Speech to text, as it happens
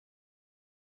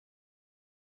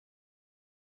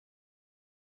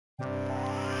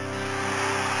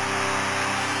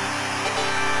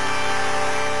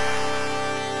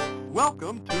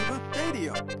Welcome to the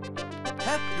stadium.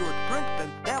 Test your strength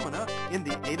and stamina in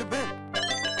the 8 events.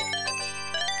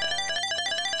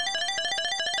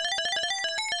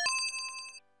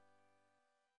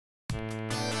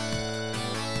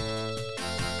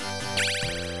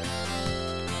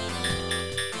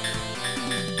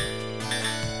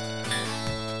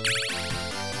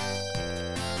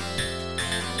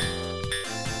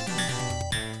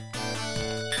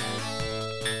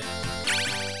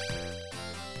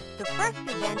 The first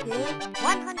event is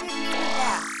 100 meter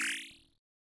dash.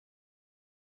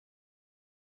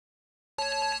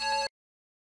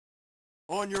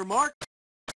 On your mark,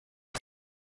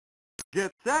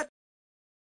 get set.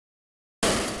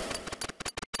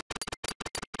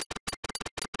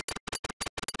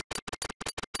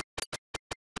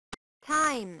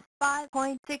 Time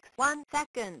 5.61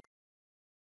 seconds.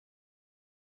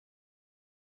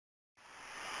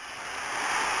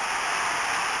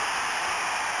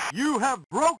 You have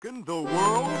broken the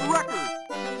world record.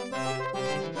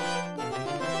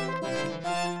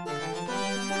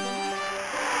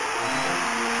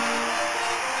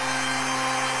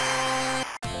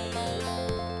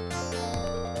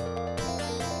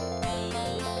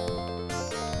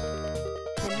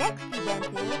 The next event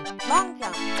is long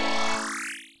jump.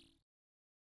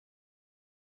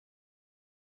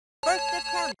 First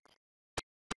attempt.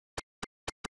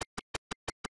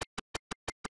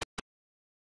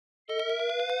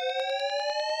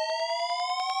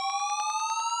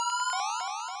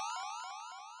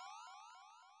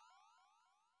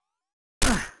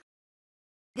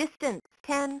 Distance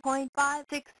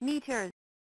 10.56 meters.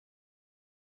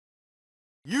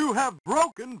 You have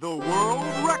broken the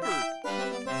world record.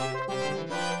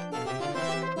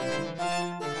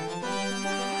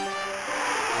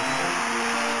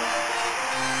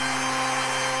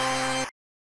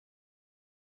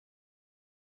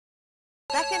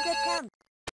 Second attempt.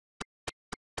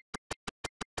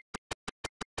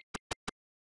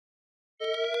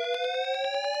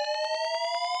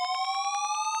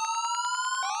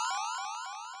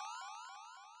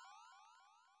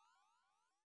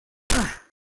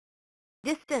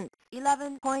 Distance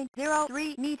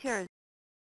 11.03 meters.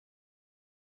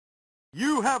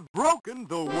 You have broken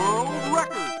the world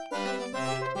record.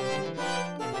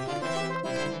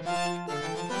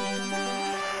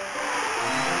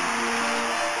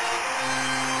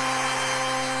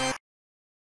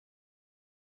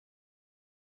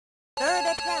 Third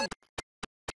attempt.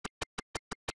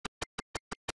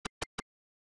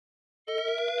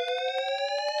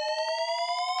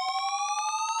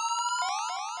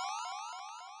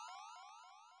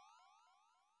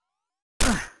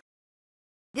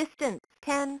 Distance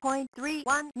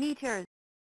 10.31 meters.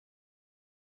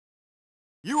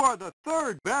 You are the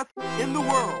third best in the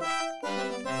world.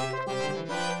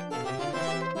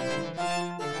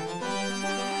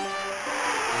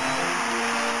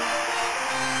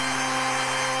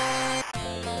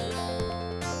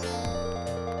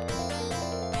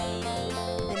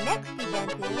 The next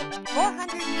event is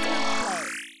 400 meter play.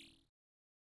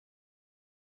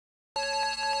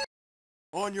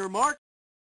 On your mark,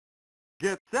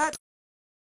 get set.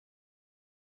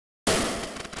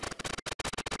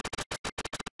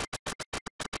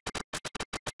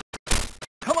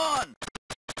 Come on!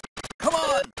 Come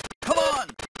on! Come on!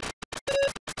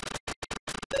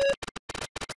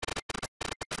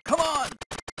 Come on!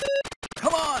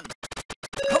 Come on!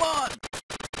 Come on!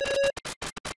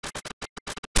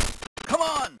 Come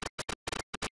on!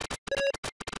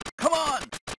 Come on!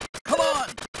 Come on!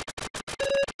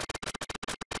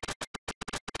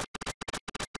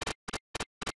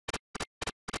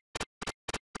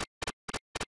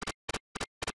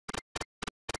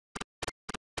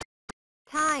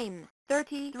 Time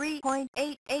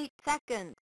 33.88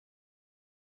 seconds.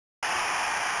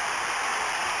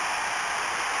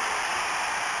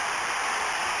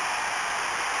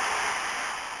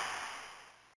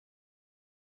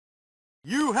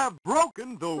 You have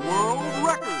broken the world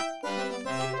record.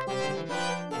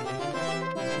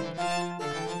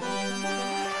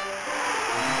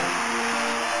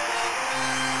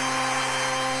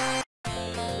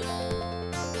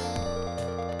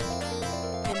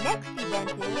 The next event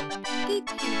is skeet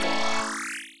shooting.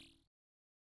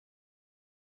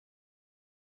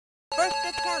 First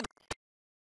attempt.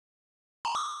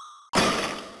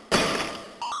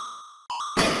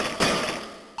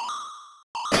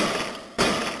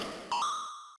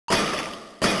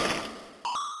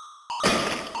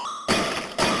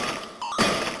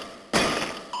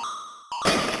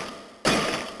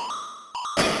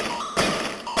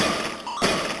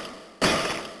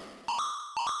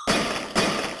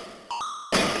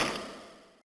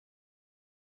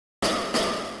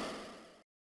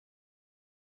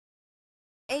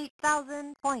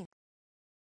 6,000 points.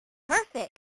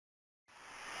 Perfect.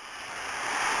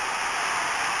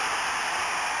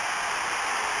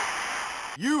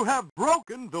 You have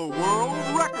broken the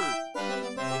world record.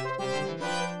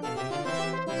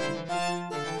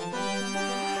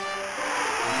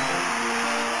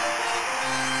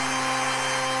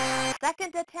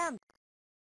 Second attempt.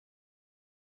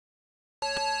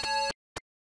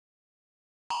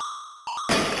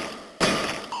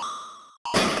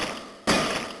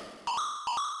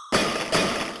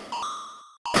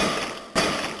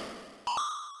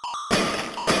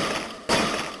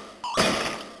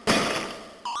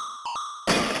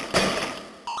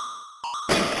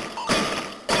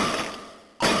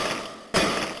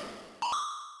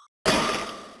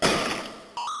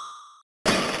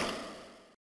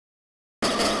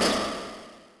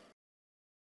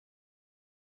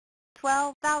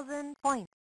 $12,000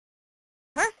 points.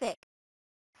 Perfect.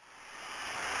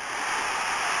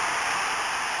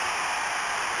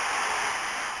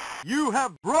 You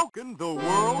have broken the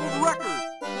world record.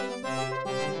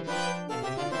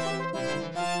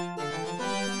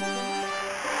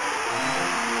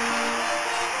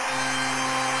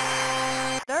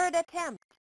 Third attempt.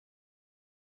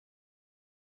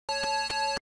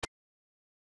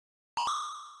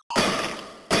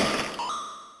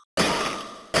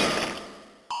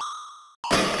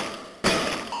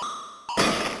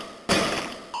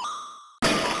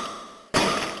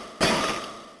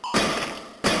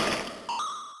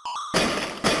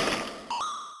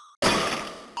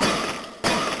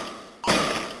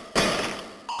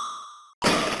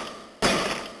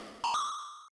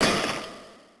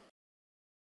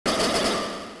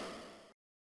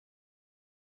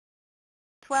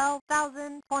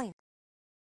 $12,000 points.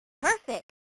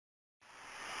 Perfect.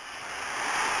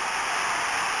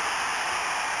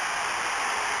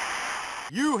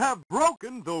 You have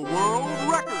broken the world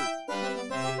record.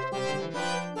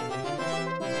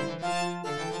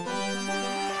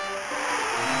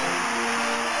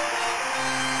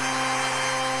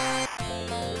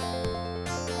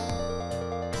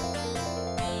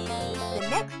 The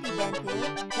next event is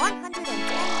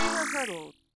 110-meter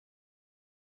hurdles.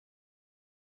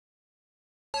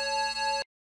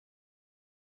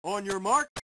 On your mark.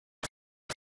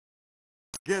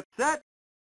 Get set.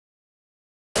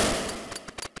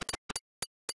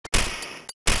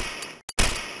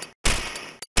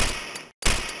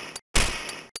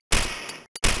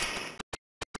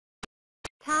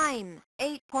 Time,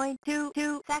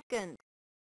 8.22 seconds.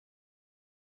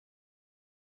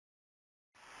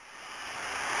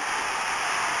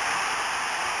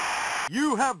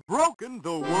 You have broken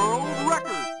the world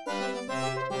record.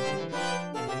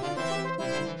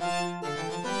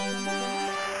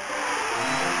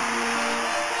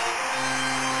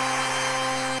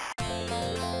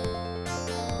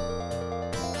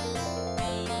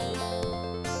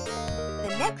 The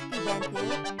next event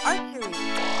is archery.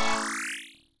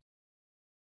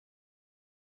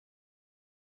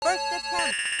 First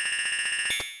attempt.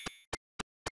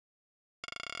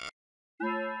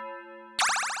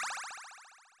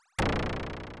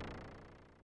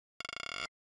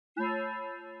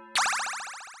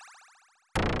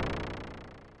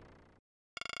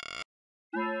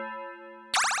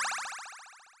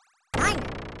 Ninth.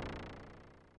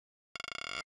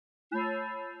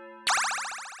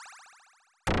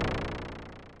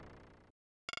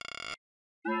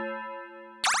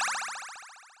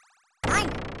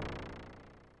 Ninth.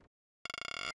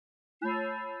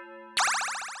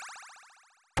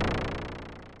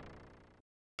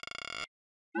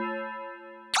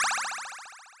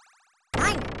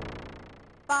 Ninth.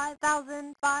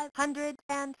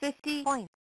 5,550 points.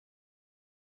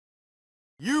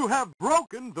 You have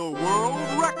broken the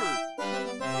world record.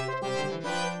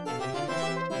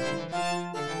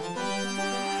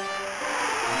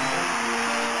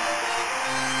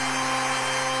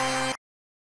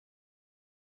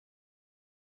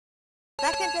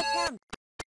 Second attempt.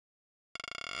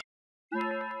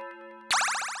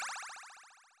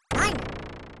 Ninth.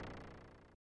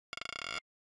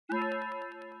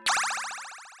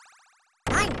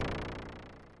 Ninth.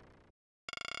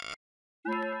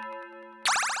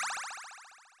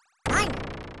 Ninth.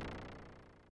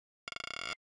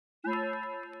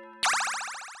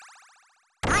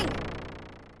 Ninth.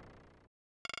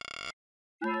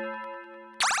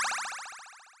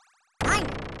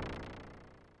 Ninth.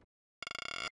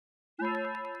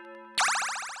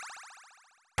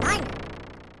 Ninth.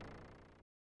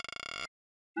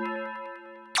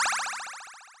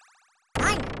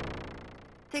 Ninth.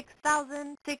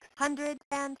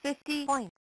 6,650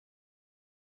 points.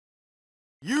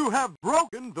 You have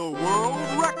broken the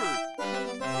world record.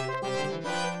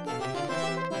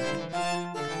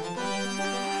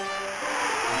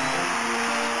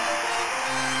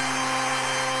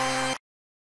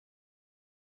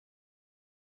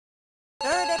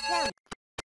 Third attempt.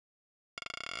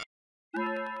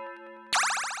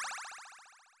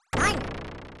 Ninth.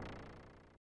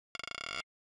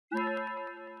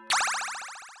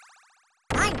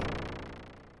 Ninth.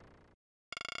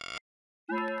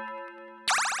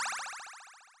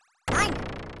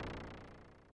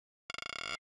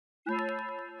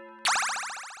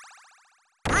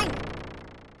 Ninth.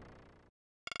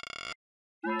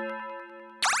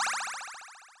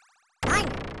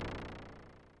 Ninth.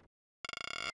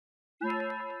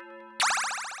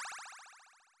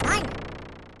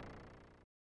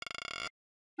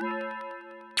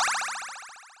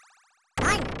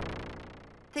 Ninth.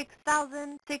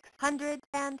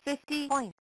 6,650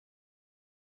 points.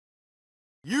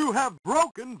 You have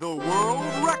broken the world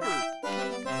record.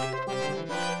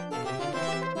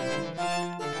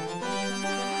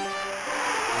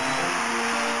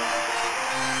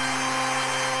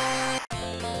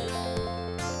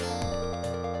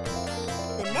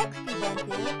 The next event is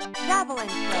javelin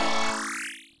throw.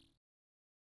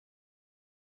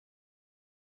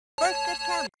 First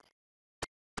attempt.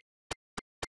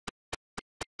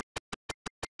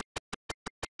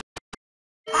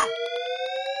 Ah.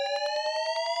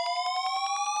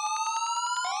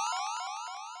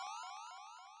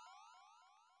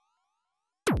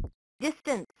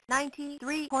 Distance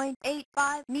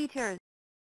 93.85 meters.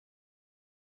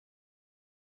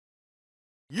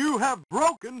 You have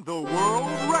broken the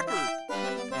world record.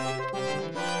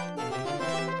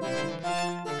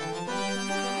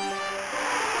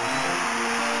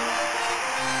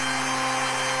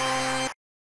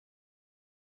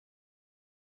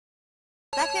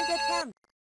 Second attempt.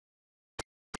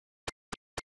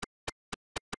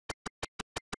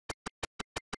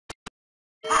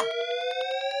 Ah.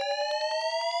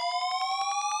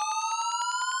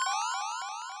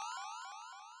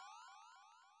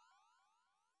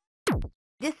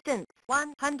 Distance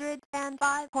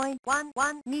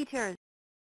 105.11 meters.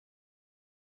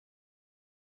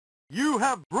 You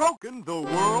have broken the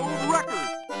world record.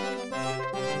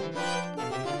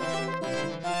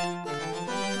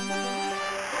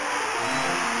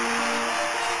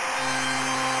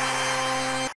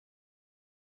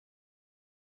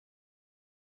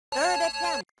 Third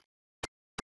attempt.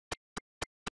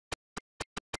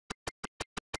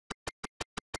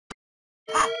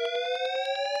 Ah.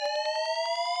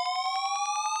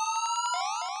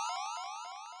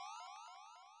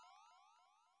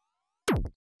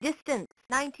 Distance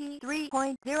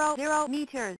 93.00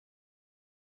 meters.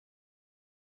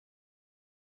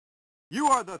 You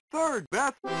are the third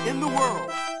best in the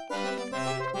world.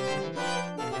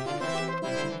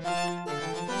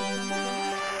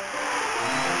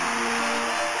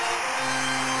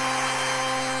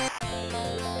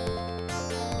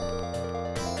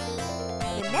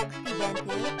 The next event is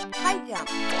high jump.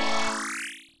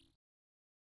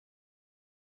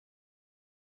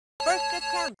 First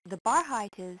attempt. The bar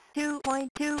height is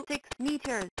 2.26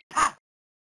 meters. Ah!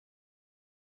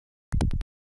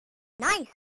 Nice!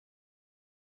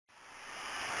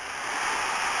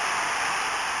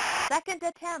 Second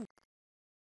attempt.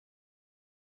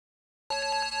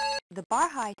 The bar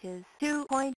height is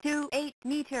 2.28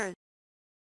 meters.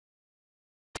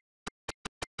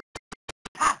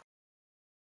 Ah!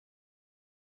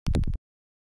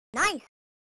 Nice!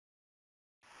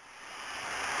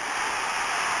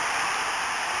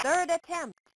 Third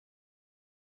attempt.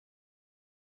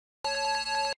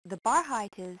 The bar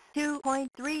height is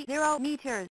 2.30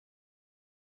 meters.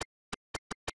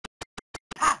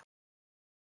 Ah!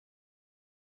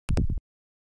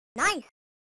 Nice!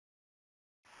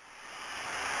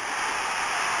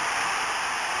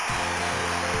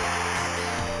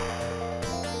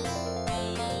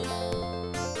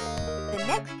 The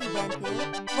next event is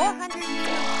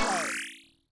 400-meter play.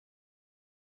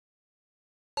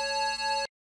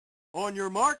 On your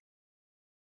mark,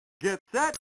 get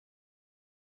set.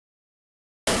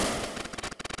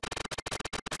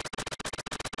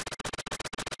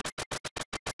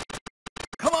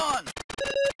 Come on!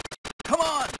 Come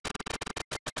on!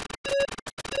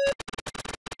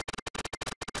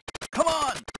 Come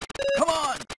on! Come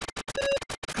on!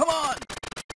 Come on!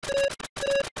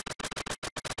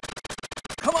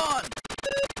 Come on!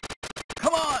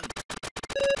 Come on!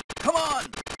 Come on!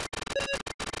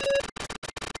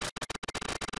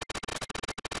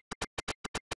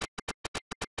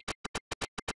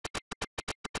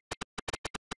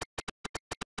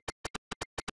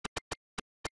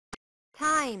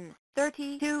 time,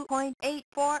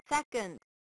 32.84 seconds.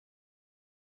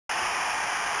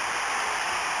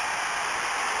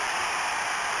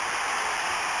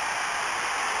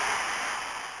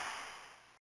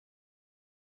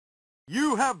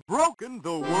 You have broken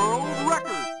the world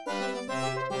record.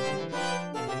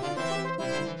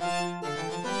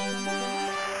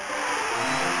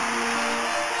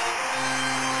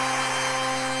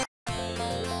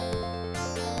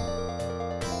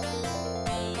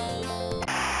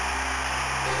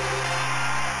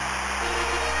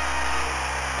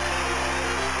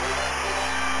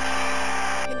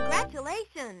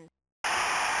 Congratulations!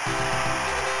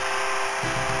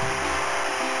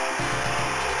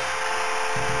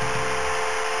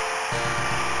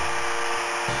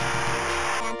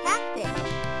 Fantastic!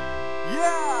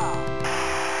 Yeah!